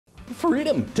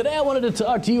Freedom. Today I wanted to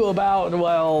talk to you about,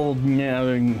 well, you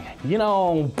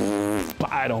know,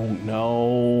 I don't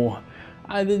know.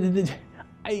 Why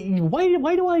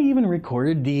do I even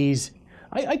record these?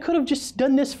 I could have just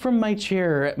done this from my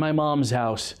chair at my mom's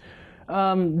house.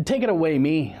 Take it away,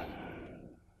 me.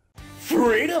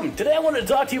 Freedom! Today I wanted to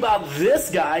talk to you about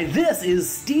this guy. This is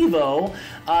SteveO,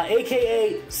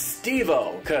 aka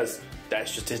SteveO, because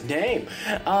that's just his name.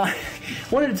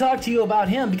 Wanted to talk to you about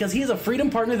him because he's a freedom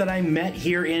partner that I met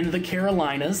here in the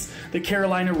Carolinas, the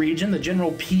Carolina region, the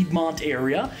general Piedmont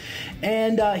area,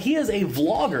 and he is a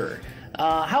vlogger.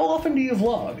 How often do you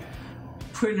vlog?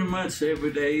 Pretty much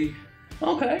every day.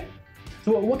 Okay.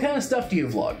 So what kind of stuff do you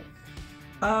vlog?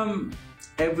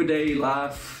 Everyday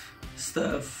life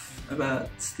stuff about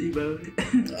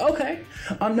SteveO. Okay.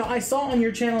 Now I saw on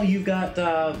your channel you've got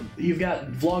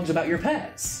vlogs about your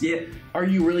pets. Yeah. Are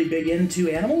you really big into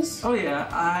animals? Oh yeah,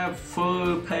 I have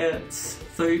 4 pets,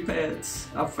 3 pets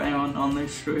I found on the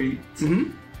street,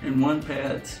 and 1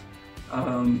 pet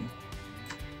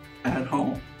at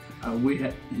home.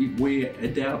 We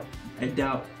adopt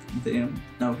them,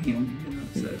 not him, you know.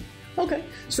 So. Okay.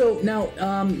 So now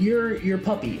your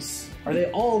puppies, are they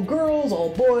all girls, all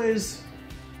boys?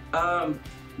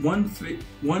 One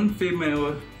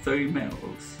female, 3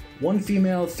 males. 1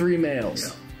 female, 3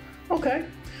 males. Yeah. Okay.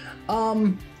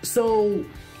 So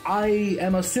I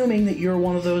am assuming that you're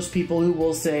one of those people who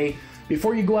will say,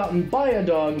 before you go out and buy a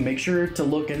dog, make sure to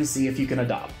look and see if you can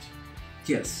adopt.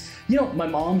 Yes. You know, my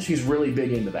mom, she's really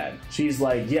big into that. She's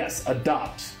like, yes,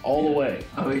 adopt all the way.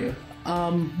 Oh yeah.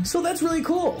 So that's really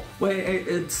cool. Well,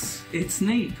 it's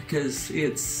neat because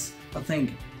I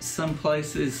think some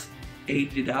places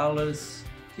 $80.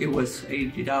 It was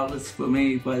 $80 for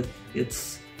me, but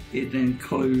it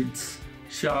includes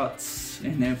shots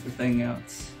and everything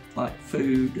else, like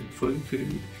food.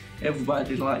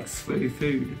 Everybody likes free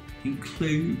food,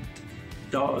 include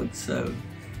dogs. So,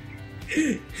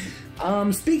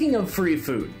 speaking of free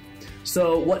food,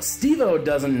 so what SteveO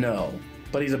doesn't know,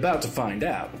 but he's about to find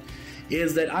out,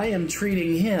 is that I am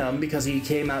treating him, because he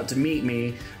came out to meet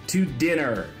me, to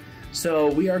dinner.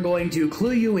 So we are going to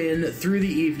clue you in through the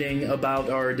evening about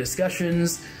our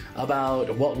discussions,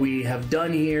 about what we have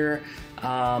done here,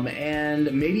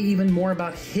 and maybe even more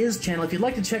about his channel. If you'd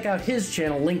like to check out his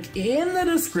channel, link in the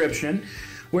description,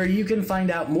 where you can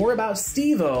find out more about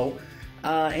SteveO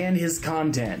and his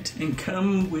content. And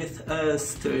come with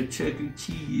us to Chuck E.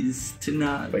 Cheese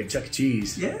tonight. Wait, Chuck E.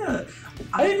 Cheese? Yeah.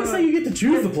 I didn't say you get to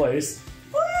choose the place.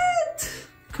 What?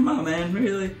 Come on, man,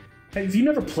 really? Hey, have you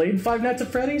never played Five Nights at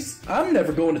Freddy's? I'm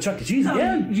never going to Chuck E. Cheese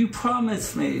again. You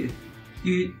promised me.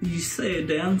 You said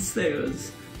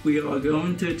downstairs we are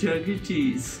going to Chuck E.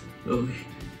 Cheese, or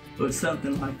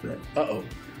something like that.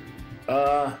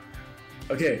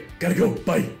 Okay, gotta go.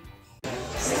 Bye.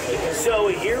 So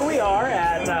here we are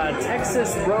at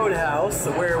Texas Roadhouse,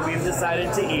 where we've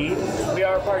decided to eat. We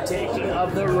are partaking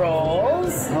of the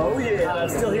rolls. Oh yeah.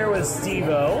 Still here with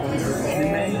SteveO.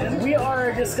 And we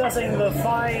are discussing the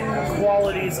fine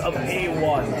qualities of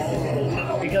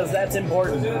A1, because that's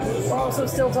important. We're also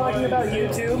still talking about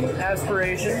YouTube,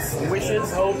 aspirations,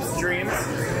 wishes, hopes, dreams.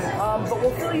 But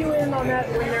we'll fill you in on that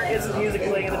when there isn't music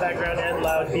playing in the background and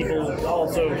loud people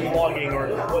also vlogging or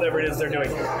whatever it is they're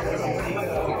doing.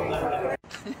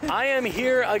 I am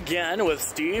here again with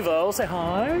SteveO. Say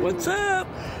hi. What's up?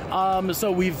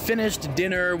 So we've finished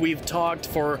dinner. We've talked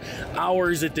for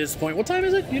hours at this point. What time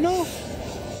is it? You know?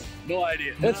 No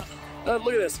idea. It's,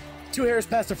 look at this. 2 hairs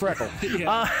past a freckle.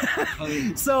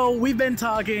 So we've been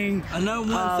talking. I know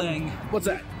one thing. What's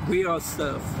that? We are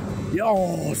stuffed.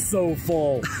 Oh, so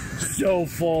full. So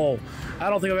full. I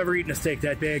don't think I've ever eaten a steak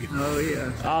that big. Oh,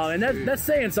 yeah. And that's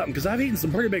saying something, because I've eaten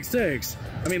some pretty big steaks.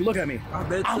 I mean, look at me. I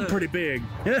bet I'm pretty big.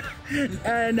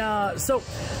 And so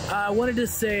I wanted to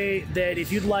say that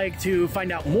if you'd like to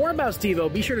find out more about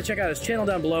SteveO, be sure to check out his channel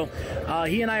down below.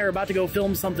 He and I are about to go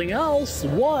film something else.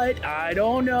 What? I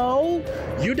don't know.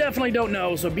 You definitely don't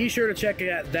know, so be sure to check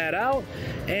that out.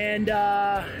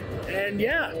 And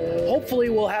yeah,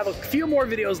 hopefully we'll have a few more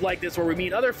videos like this where we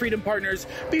meet other freedom partners.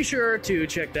 Be sure to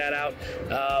check that out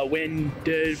when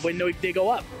they go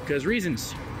up, because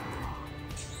reasons.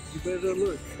 You better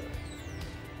look.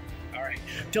 All right.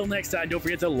 Till next time, don't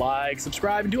forget to like,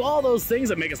 subscribe, and do all those things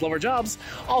that make us love our jobs.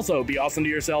 Also, be awesome to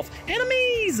yourself and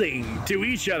amazing to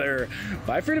each other.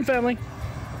 Bye, Freedom Family.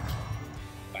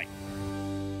 Bye.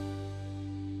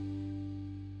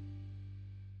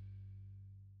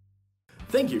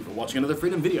 Thank you for watching another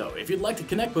Freedom video. If you'd like to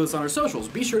connect with us on our socials,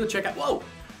 be sure to check out,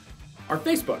 our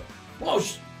Facebook,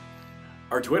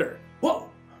 our Twitter,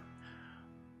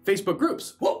 Facebook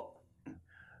groups,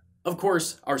 of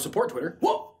course, our support Twitter,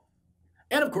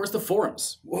 And of course the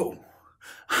forums. Whoa,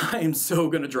 I am so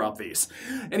gonna drop these.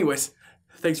 Anyways,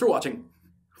 thanks for watching.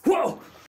 Whoa!